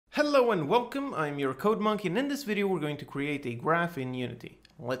Hello and welcome, I'm your CodeMonkey, and in this video we're going to create a graph in Unity.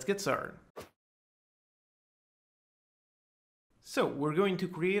 Let's get started. So we're going to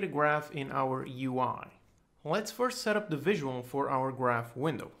create a graph in our UI. Let's first set up the visual for our graph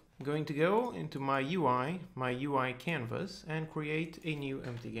window. I'm going to go into my UI canvas, and create a new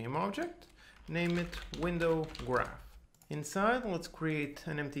empty game object. Name it window graph. Inside, let's create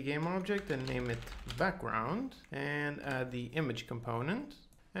an empty game object and name it background, and add the image component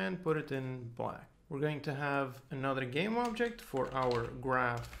and put it in black. We're going to have another game object for our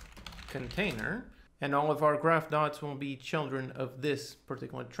graph container, and all of our graph dots will be children of this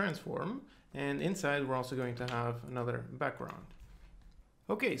particular transform, and inside we're also going to have another background.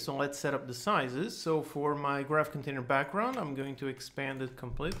 Okay, so let's set up the sizes. So for my graph container background, I'm going to expand it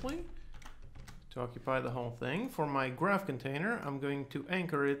completely to occupy the whole thing. For my graph container, I'm going to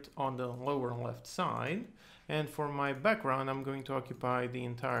anchor it on the lower left side. And for my background, I'm going to occupy the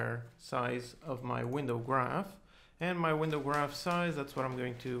entire size of my window graph. And my window graph size, that's what I'm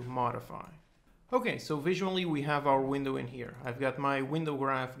going to modify. Okay, so visually we have our window in here. I've got my window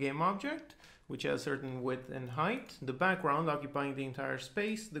graph game object, which has certain width and height, the background occupying the entire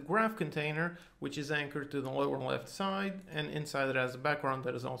space, the graph container, which is anchored to the lower left side, and inside it has a background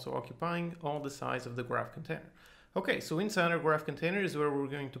that is also occupying all the size of the graph container. Okay, so inside our graph container is where we're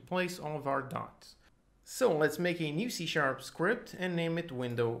going to place all of our dots. So let's make a new C# script and name it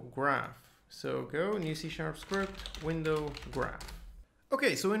window graph. So go new C# script, window graph.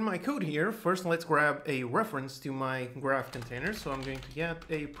 Okay, so in my code here, first let's grab a reference to my graph container. So I'm going to get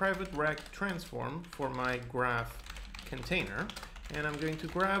a private rect transform for my graph container, and I'm going to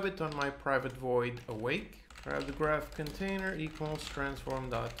grab it on my private void awake. Grab the graph container equals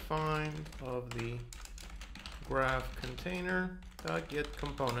transform.find of the graph container dot get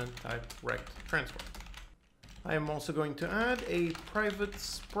component type rect transform. I am also going to add a private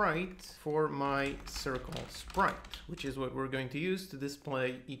sprite for my circle sprite, which is what we're going to use to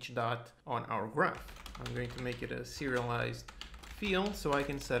display each dot on our graph. I'm going to make it a serialized field so I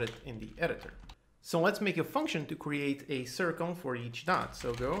can set it in the editor. So let's make a function to create a circle for each dot.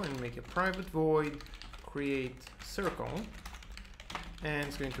 So go and make a private void create circle, and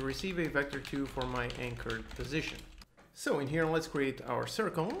it's going to receive a vector2 for my anchored position. So in here, let's create our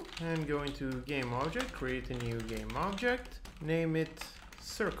circle and go into game object, create a new game object, name it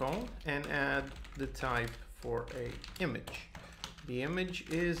circle, and add the type for a image. The image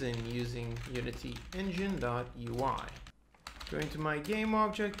is in using Unity engine.ui. Go into my game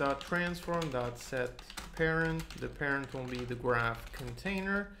object.transform.set parent. The parent will be the graph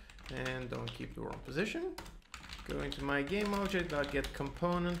container, and don't keep the wrong position. Go into my game object.get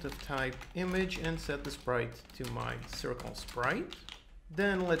component of type image and set the sprite to my circle sprite.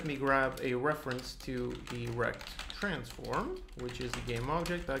 Then let me grab a reference to the rect transform, which is the game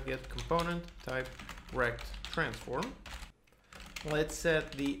object.get component type rect transform. Let's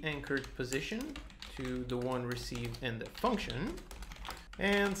set the anchored position to the one received in the function,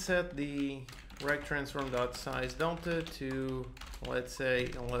 and set the rect transform.size delta to, let's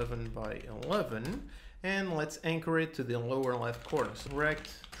say, 11 by 11. And let's anchor it to the lower left corner. So rect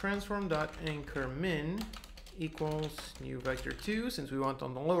transform.anchor min equals new vector2. Since we want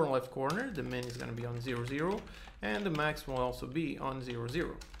on the lower left corner, the min is going to be on 0, 0, and the max will also be on 0,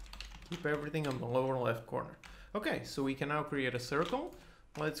 0. Keep everything on the lower left corner. Okay, so we can now create a circle.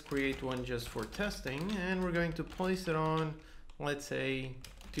 Let's create one just for testing, and we're going to place it on, let's say,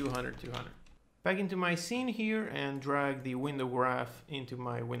 200, 200. Back into my scene here and drag the window graph into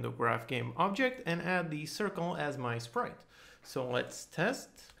my window graph game object and add the circle as my sprite. So let's test,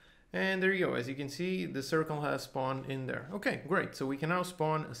 and there you go. As you can see, the circle has spawned in there. Okay, great. So we can now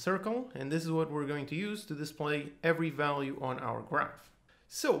spawn a circle, and this is what we're going to use to display every value on our graph.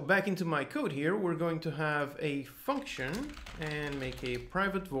 So back into my code here, we're going to have a function and make a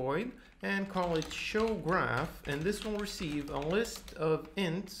private void and call it show graph, and this will receive a list of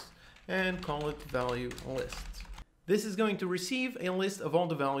ints and call it value list. This is going to receive a list of all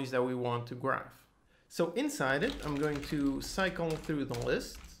the values that we want to graph. So inside it, I'm going to cycle through the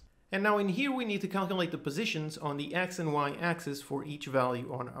lists. And now in here, we need to calculate the positions on the X and Y axis for each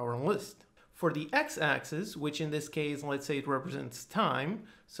value on our list. For the X axis, which in this case, let's say it represents time,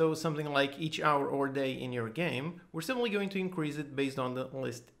 so something like each hour or day in your game, we're simply going to increase it based on the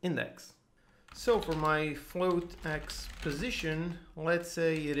list index. So for my float X position, let's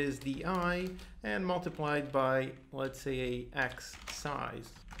say it is the I, and multiplied by, let's say, a X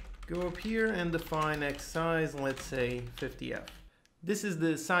size. Go up here and define X size, let's say 50F. This is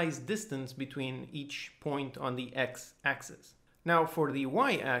the size distance between each point on the X axis. Now for the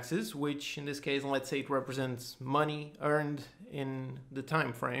y-axis, which in this case, let's say it represents money earned in the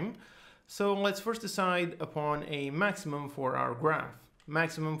time frame. So let's first decide upon a maximum for our graph,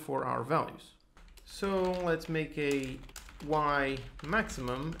 maximum for our values. So let's make a y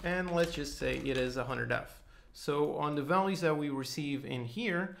maximum, and let's just say it is 100f. So on the values that we receive in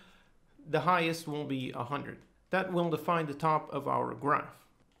here, the highest will be 100. That will define the top of our graph.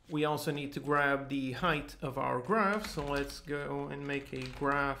 We also need to grab the height of our graph, so let's go and make a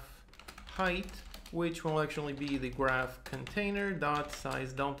graph height, which will actually be the graph container dot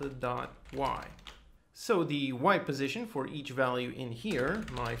size delta dot y. So the y position for each value in here,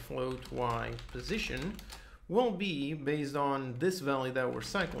 my float y position, will be based on this value that we're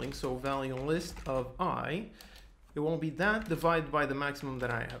cycling, so value list of I. It will be that divided by the maximum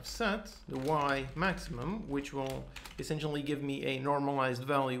that I have set, the y maximum, which will essentially give me a normalized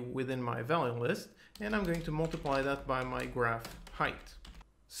value within my value list, and I'm going to multiply that by my graph height.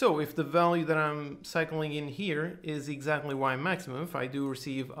 So if the value that I'm cycling in here is exactly y maximum, if I do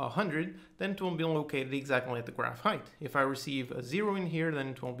receive 100, then it will be located exactly at the graph height. If I receive a 0 in here, then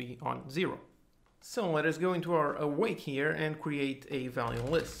it will be on 0. So let us go into our awake here and create a value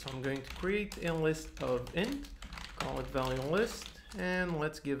list. So I'm going to create a list of int, call it value list, and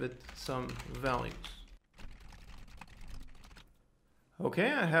let's give it some values.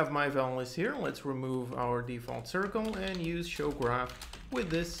 Okay, I have my value list here. Let's remove our default circle and use show graph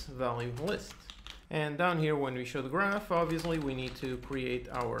with this value list. And down here, when we show the graph, obviously we need to create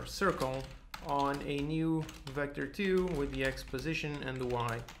our circle on a new vector2 with the x position and the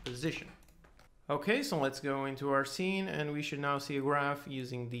y position. Okay, so let's go into our scene, and we should now see a graph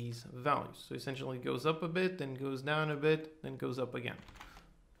using these values. So essentially it goes up a bit, then goes down a bit, then goes up again.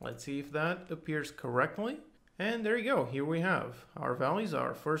 Let's see if that appears correctly. And there you go. Here we have our values,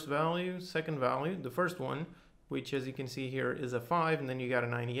 our first value, second value, the first one, which as you can see here is a 5, and then you got a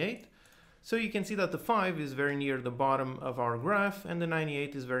 98. So you can see that the 5 is very near the bottom of our graph, and the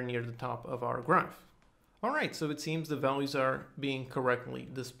 98 is very near the top of our graph. All right, so it seems the values are being correctly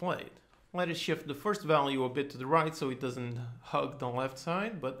displayed. Let us shift the first value a bit to the right so it doesn't hug the left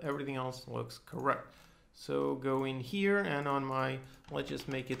side, but everything else looks correct. So go in here, and on my, let's just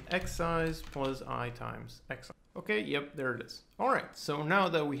make it x size plus I times x size. Okay, yep, there it is. All right, so now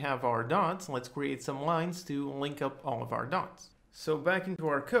that we have our dots, let's create some lines to link up all of our dots. So back into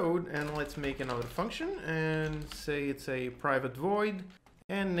our code, and let's make another function and say it's a private void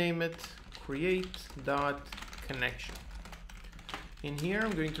and name it create.connection. In here, I'm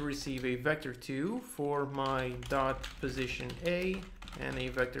going to receive a vector2 for my dot position A and a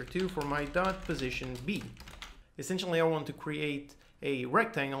vector2 for my dot position B. Essentially, I want to create a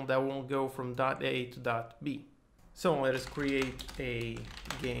rectangle that will go from dot A to dot B. So let us create a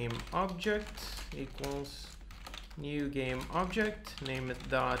game object equals new game object, name it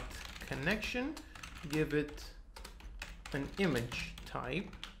dot connection, give it an image type.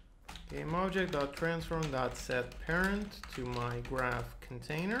 Game object dot transform dot set parent to my graph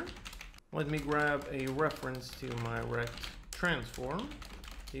container. Let me grab a reference to my rect transform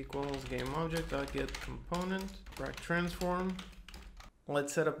equals game object dot get component rect transform.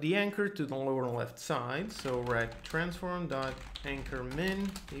 Let's set up the anchor to the lower left side. So rect transform dot anchor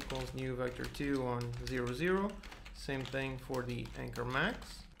min equals new vector2 on 0 0. Same thing for the anchor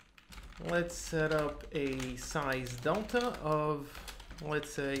max. Let's set up a size delta of,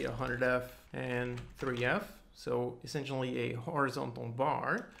 let's say, 100f and 3f, so essentially a horizontal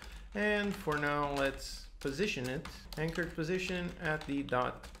bar. And for now, let's position it, anchored position at the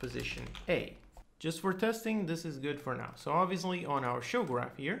dot position A. Just for testing, this is good for now. So obviously on our show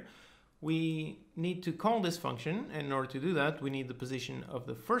graph here, we need to call this function, and in order to do that, we need the position of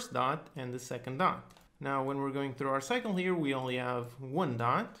the first dot and the second dot. Now, when we're going through our cycle here, we only have one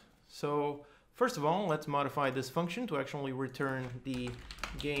dot. So first of all, let's modify this function to actually return the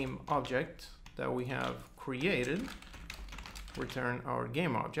game object that we have created. Return our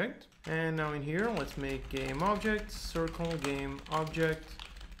game object. And now in here, let's make game object, circle game object,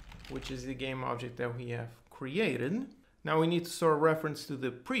 which is the game object that we have created. Now we need to store a reference to the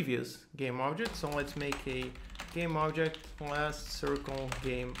previous game object. So let's make a game object last circle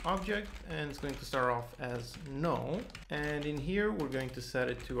game object, and it's going to start off as null. And in here, we're going to set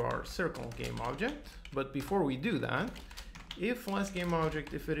it to our circle game object. But before we do that, if last game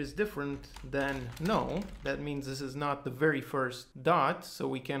object, if it is different than null, that means this is not the very first dot, so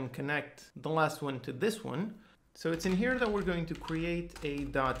we can connect the last one to this one. So it's in here that we're going to create a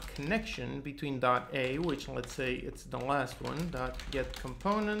dot connection between dot A, which let's say it's the last one, dot get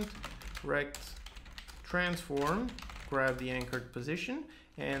component, rect transform, grab the anchored position,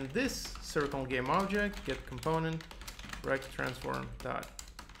 and this circle game object, get component, rect transform dot.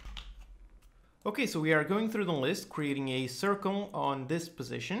 Okay, so we are going through the list, creating a circle on this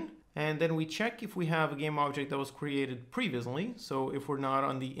position, and then we check if we have a game object that was created previously. So if we're not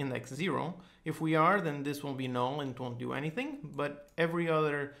on the index 0, if we are, then this will be null and it won't do anything, but every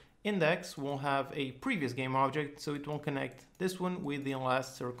other index will have a previous game object, so it will connect this one with the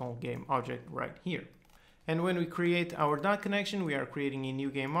last circle game object right here. And when we create our dot connection, we are creating a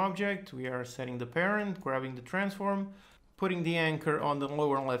new game object. We are setting the parent, grabbing the transform, putting the anchor on the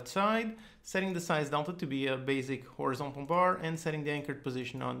lower left side, setting the size delta to be a basic horizontal bar, and setting the anchored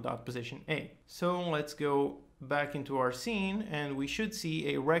position on dot position A. So let's go back into our scene, and we should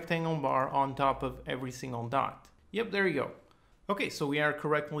see a rectangle bar on top of every single dot. Yep, there you go. Okay, so we are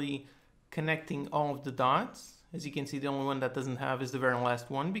correctly connecting all of the dots. As you can see, the only one that doesn't have is the very last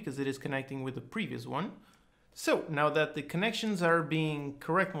one because it is connecting with the previous one. So now that the connections are being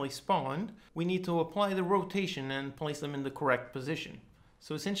correctly spawned, we need to apply the rotation and place them in the correct position.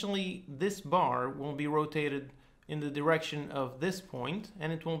 So essentially, this bar will be rotated in the direction of this point,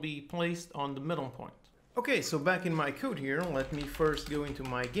 and it will be placed on the middle point. Okay, so back in my code here, let me first go into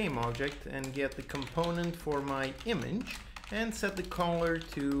my game object and get the component for my image and set the color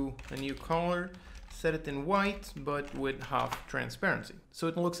to a new color, set it in white, but with half transparency. So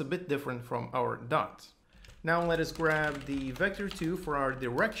it looks a bit different from our dots. Now let us grab the vector2 for our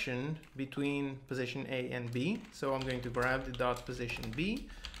direction between position A and B. So I'm going to grab the dot position B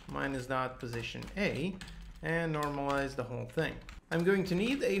minus dot position A and normalize the whole thing. I'm going to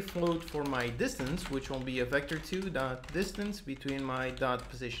need a float for my distance, which will be a vector2 dot distance between my dot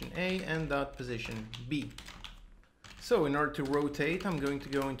position A and dot position B. So in order to rotate, I'm going to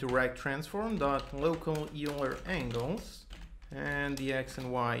go into rect transform dot local Euler angles, and the x and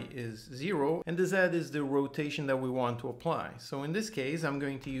y is 0, and the z is the rotation that we want to apply. So in this case, I'm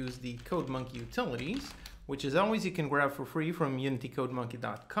going to use the CodeMonkey utilities, which as always you can grab for free from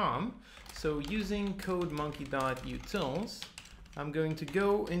unitycodemonkey.com. So using codemonkey.utils, I'm going to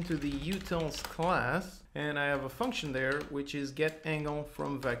go into the utils class, and I have a function there which is getAngle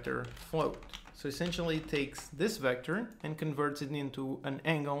from vector float. So essentially it takes this vector and converts it into an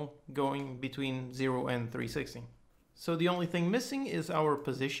angle going between 0 and 360. So the only thing missing is our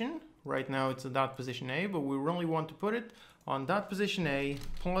position. Right now it's a dot position A, but we really want to put it on dot position A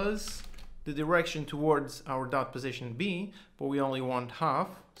plus the direction towards our dot position B, but we only want half.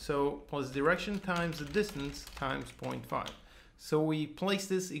 So plus direction times the distance times 0.5. So we place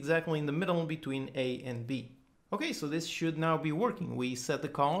this exactly in the middle between A and B. Okay, so this should now be working. We set the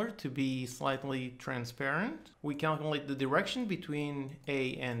color to be slightly transparent. We calculate the direction between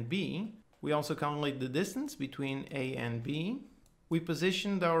A and B. We also calculate the distance between A and B. We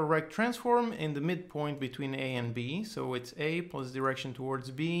positioned our rect transform in the midpoint between A and B, so it's A plus direction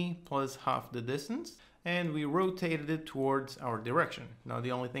towards B plus half the distance, and we rotated it towards our direction. Now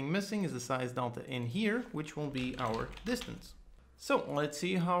the only thing missing is the size delta in here, which will be our distance. So let's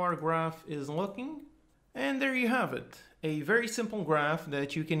see how our graph is looking. And there you have it. A very simple graph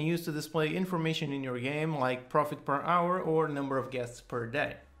that you can use to display information in your game like profit per hour or number of guests per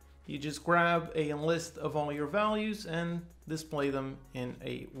day. You just grab a list of all your values and display them in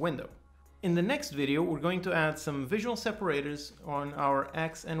a window. In the next video, we're going to add some visual separators on our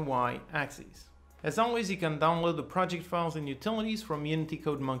X and Y axes. As always, you can download the project files and utilities from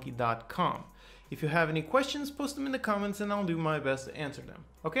unitycodemonkey.com. If you have any questions, post them in the comments and I'll do my best to answer them.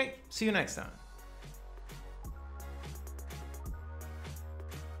 Okay, see you next time.